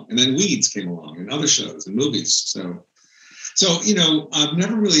came along, and then Weeds came along, and other shows and movies. So I've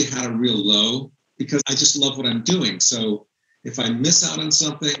never really had a real low because I just love what I'm doing. So if I miss out on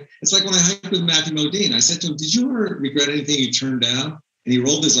something, it's like when I hiked with Matthew Modine. I said to him, did you ever regret anything you turned down? And he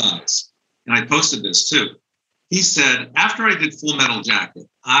rolled his eyes. And I posted this too. He said, after I did Full Metal Jacket,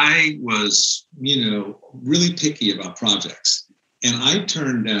 I was, really picky about projects. And I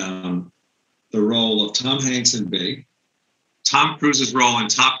turned down the role of Tom Hanks in Big, Tom Cruise's role in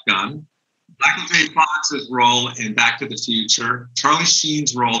Top Gun, Michael J. Fox's role in Back to the Future, Charlie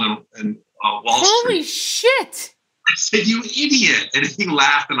Sheen's role in Wall Street. Holy shit. I said, you idiot. And he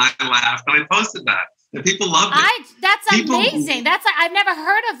laughed and I laughed and I posted that. And people loved it. That's amazing. I've never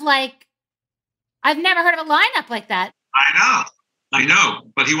heard of a lineup like that. I know.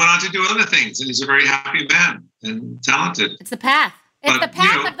 But he went on to do other things and he's a very happy man and talented. It's the path. It's the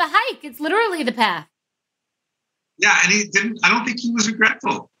path of the hike. It's literally the path. Yeah. And I don't think he was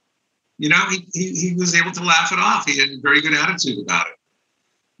regretful. He was able to laugh it off. He had a very good attitude about it.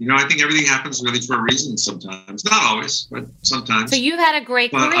 I think everything happens really for a reason sometimes. Not always, but sometimes. So you've had a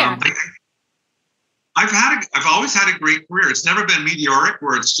great career. I've always had a great career. It's never been meteoric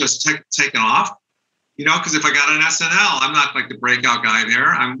where it's just taken off. Because if I got on SNL, I'm not like the breakout guy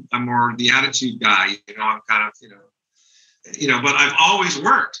there. I'm more the attitude guy. I'm kind of, but I've always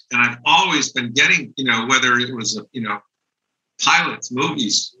worked and I've always been getting, whether it was, pilots,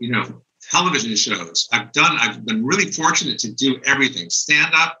 movies, television shows. I've been really fortunate to do everything.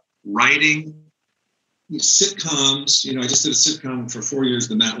 Stand up, writing, sitcoms. I just did a sitcom for 4 years,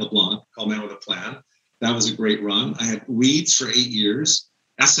 the Matt LeBlanc, called Man with a Plan. That was a great run. I had Weeds for 8 years,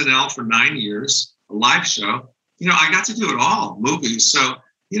 SNL for 9 years, a live show. I got to do it all, movies. So,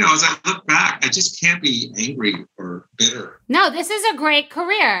 as I look back, I just can't be angry or bitter. No, this is a great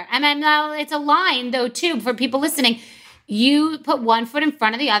career. And it's a line, though, too, for people listening. You put one foot in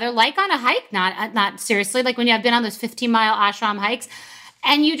front of the other, like on a hike, not seriously, like when you have been on those 15-mile ashram hikes,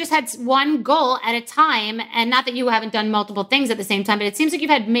 and you just had one goal at a time, and not that you haven't done multiple things at the same time, but it seems like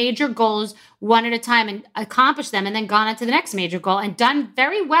you've had major goals one at a time and accomplished them and then gone on to the next major goal and done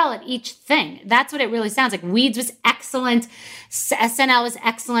very well at each thing. That's what it really sounds like. Weeds was excellent. SNL was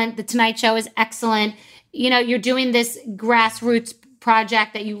excellent. The Tonight Show is excellent. You're doing this grassroots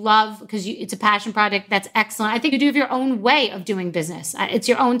project that you love because it's a passion project. That's excellent. I think you have your own way of doing business. It's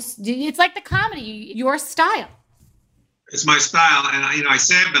your own, it's like the comedy, your style. It's my style. And I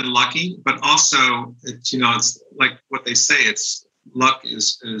say I've been lucky, but also it's like what they say, it's luck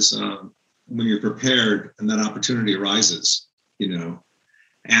is when you're prepared and that opportunity arises, and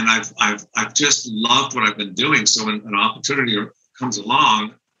I've just loved what I've been doing. So when an opportunity comes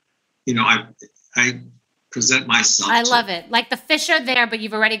along, I present myself. I love it. Like the fish are there, but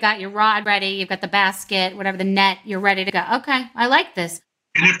you've already got your rod ready. You've got the basket, whatever, the net, you're ready to go. Okay. I like this.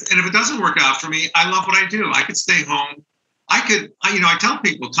 And if it doesn't work out for me, I love what I do. I could stay home. I tell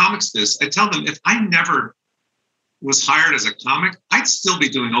people, comics this, I tell them if I never was hired as a comic, I'd still be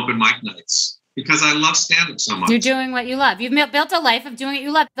doing open mic nights because I love stand-up so much. You're doing what you love. You've built a life of doing what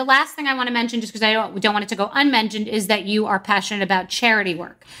you love. The last thing I want to mention, just because I don't want it to go unmentioned, is that you are passionate about charity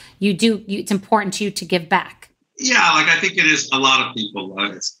work. It's important to you to give back. Yeah, like I think it is a lot of people,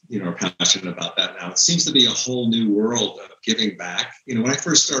 are passionate about that now. It seems to be a whole new world of giving back. When I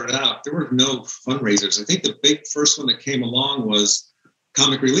first started out, there were no fundraisers. I think the big first one that came along was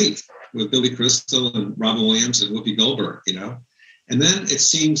Comic Relief with Billy Crystal and Robin Williams and Whoopi Goldberg, And then it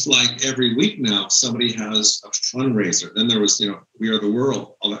seems like every week now somebody has a fundraiser. Then there was, We Are the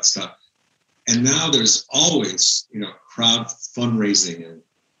World, all that stuff. And now there's always, crowd fundraising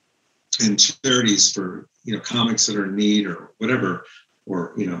and charities for, comics that are in need or whatever,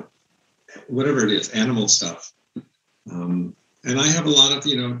 or, whatever it is, animal stuff. And I have a lot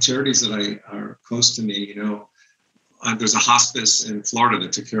of, charities that are close to me, there's a hospice in Florida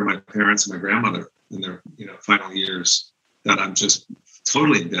that took care of my parents and my grandmother in their, final years that I'm just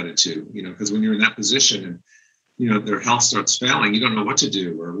totally indebted to, because when you're in that position and, their health starts failing, you don't know what to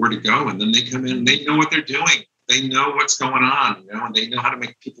do or where to go. And then they come in and they know what they're doing. They know what's going on, and they know how to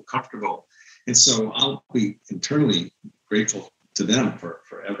make people comfortable. And so I'll be internally grateful to them for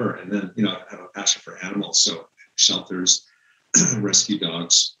forever. And then, I have a passion for animals. So shelters, rescue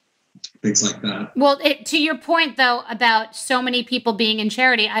dogs, things like that. Well, to your point, though, about so many people being in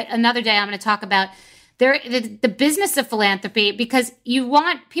charity, another day I'm going to talk about the business of philanthropy, because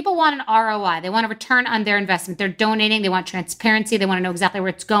people want an ROI. They want a return on their investment. They're donating. They want transparency. They want to know exactly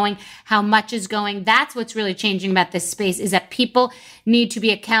where it's going, how much is going. That's what's really changing about this space, is that people need to be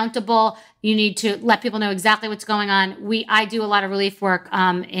accountable. You need to let people know exactly what's going on. I do a lot of relief work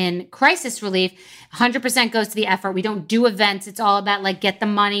in crisis relief. 100% goes to the effort. We don't do events. It's all about get the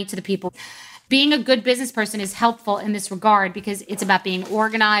money to the people. Being a good business person is helpful in this regard because it's about being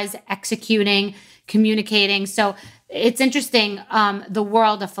organized, executing, communicating. So it's interesting, the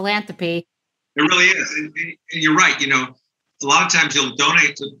world of philanthropy. It really is. And you're right. A lot of times you'll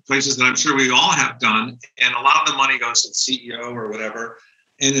donate to places that I'm sure we all have done, and a lot of the money goes to the CEO or whatever,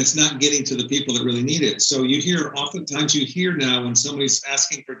 and it's not getting to the people that really need it. So oftentimes you hear now when somebody's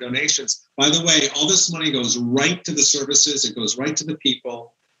asking for donations, by the way, all this money goes right to the services. It goes right to the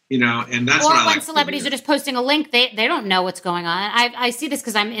people. And that's what I like. Or when celebrities are just posting a link, they don't know what's going on. I see this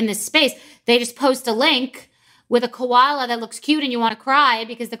because I'm in this space. They just post a link with a koala that looks cute and you want to cry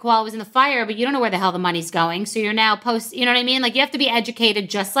because the koala was in the fire, but you don't know where the hell the money's going. So you're now you know what I mean? You have to be educated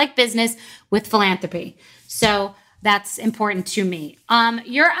just like business with philanthropy. So that's important to me.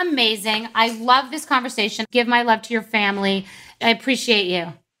 You're amazing. I love this conversation. Give my love to your family. I appreciate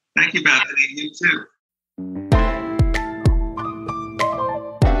you. Thank you, Bethany. You too.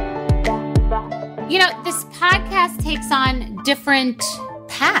 This podcast takes on different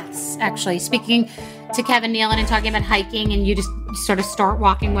paths, actually. Speaking to Kevin Nealon and talking about hiking, and you just sort of start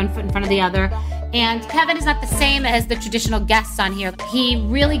walking one foot in front of the other. And Kevin is not the same as the traditional guests on here. He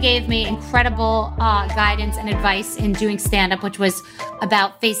really gave me incredible guidance and advice in doing stand-up, which was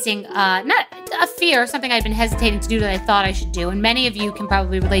about facing not a fear, something I'd been hesitating to do that I thought I should do. And many of you can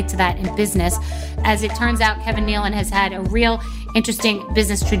probably relate to that in business. As it turns out, Kevin Nealon has had a real interesting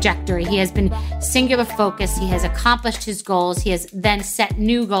business trajectory. He has been singular focused. He has accomplished his goals. He has then set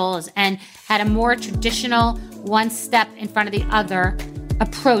new goals and had a more traditional one step in front of the other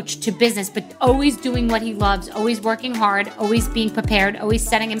approach to business, but always doing what he loves, always working hard, always being prepared, always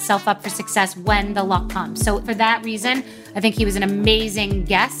setting himself up for success when the luck comes. So for that reason, I think he was an amazing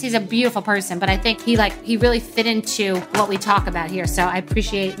guest. He's a beautiful person, but I think he really fit into what we talk about here. So I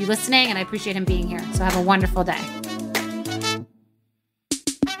appreciate you listening and I appreciate him being here. So have a wonderful day.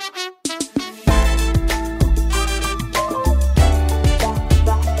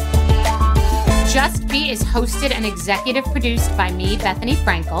 Just Be is hosted and executive produced by me, Bethany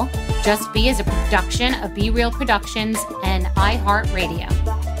Frankel. Just Be is a production of Be Real Productions and iHeartRadio.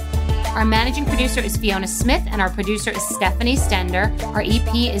 Our managing producer is Fiona Smith, and our producer is Stephanie Stender. Our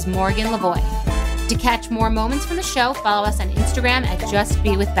EP is Morgan Lavoie. To catch more moments from the show, follow us on Instagram at Just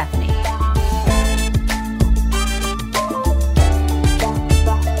Be with Bethany.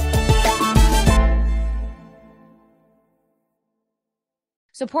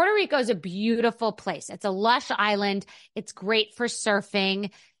 So Puerto Rico is a beautiful place. It's a lush island. It's great for surfing.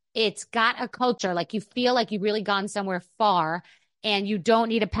 It's got a culture. You feel like you've really gone somewhere far and you don't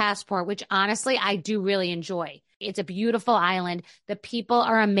need a passport, which honestly, I do really enjoy. It's a beautiful island. The people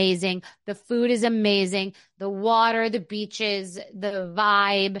are amazing. The food is amazing. The water, the beaches, the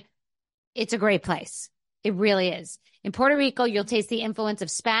vibe. It's a great place. It really is. In Puerto Rico, you'll taste the influence of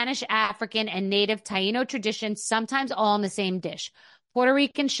Spanish, African, and native Taino traditions, sometimes all in the same dish. Puerto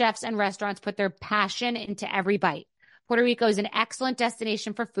Rican chefs and restaurants put their passion into every bite. Puerto Rico is an excellent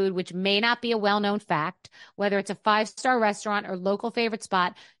destination for food, which may not be a well-known fact. Whether it's a 5-star restaurant or local favorite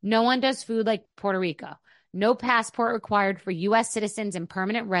spot, no one does food like Puerto Rico. No passport required for U.S. citizens and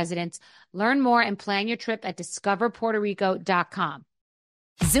permanent residents. Learn more and plan your trip at discoverpuertorico.com.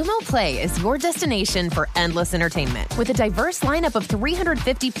 Xumo Play is your destination for endless entertainment. With a diverse lineup of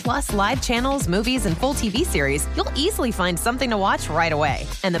 350 plus live channels, movies, and full TV series, you'll easily find something to watch right away.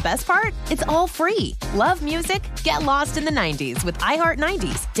 And the best part? It's all free. Love music? Get lost in the 90s with iHeart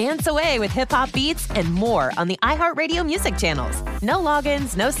 90s, dance away with hip-hop beats, and more on the iHeartRadio music channels. No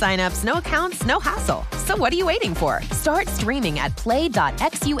logins, no signups, no accounts, no hassle. So what are you waiting for? Start streaming at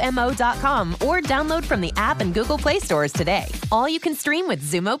play.xumo.com or download from the app and Google Play stores today. All you can stream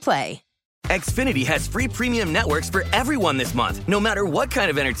with Xumo Play. Xfinity has free premium networks for everyone this month, no matter what kind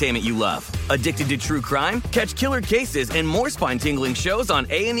of entertainment you love. Addicted to true crime? Catch killer cases and more spine-tingling shows on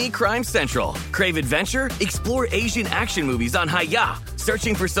A&E Crime Central. Crave adventure? Explore Asian action movies on Hi-Ya.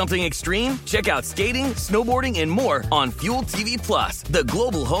 Searching for something extreme? Check out skating, snowboarding, and more on Fuel TV Plus, the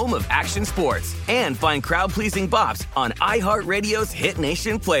global home of action sports. And find crowd-pleasing bops on iHeartRadio's Hit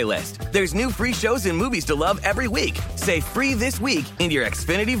Nation playlist. There's new free shows and movies to love every week. Say free this week in your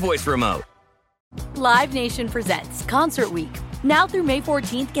Xfinity voice remote. Live Nation presents Concert Week. Now through May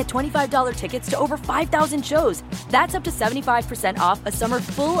 14th, get $25 tickets to over 5,000 shows. That's up to 75% off a summer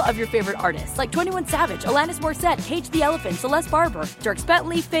full of your favorite artists like 21 Savage, Alanis Morissette, Cage the Elephant, Celeste Barber, Dierks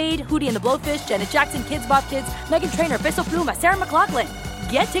Bentley, Fade, Hootie and the Blowfish, Janet Jackson, Kidz Bop Kids, Meghan Trainor, Bissell Pluma, Sarah McLachlan.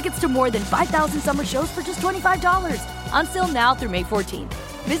 Get tickets to more than 5,000 summer shows for just $25. Until now through May 14th.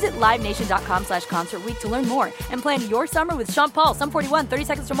 Visit LiveNation.com/Concert Week to learn more and plan your summer with Sean Paul, Sum 41, 30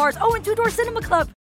 Seconds to Mars, and Two Door Cinema Club.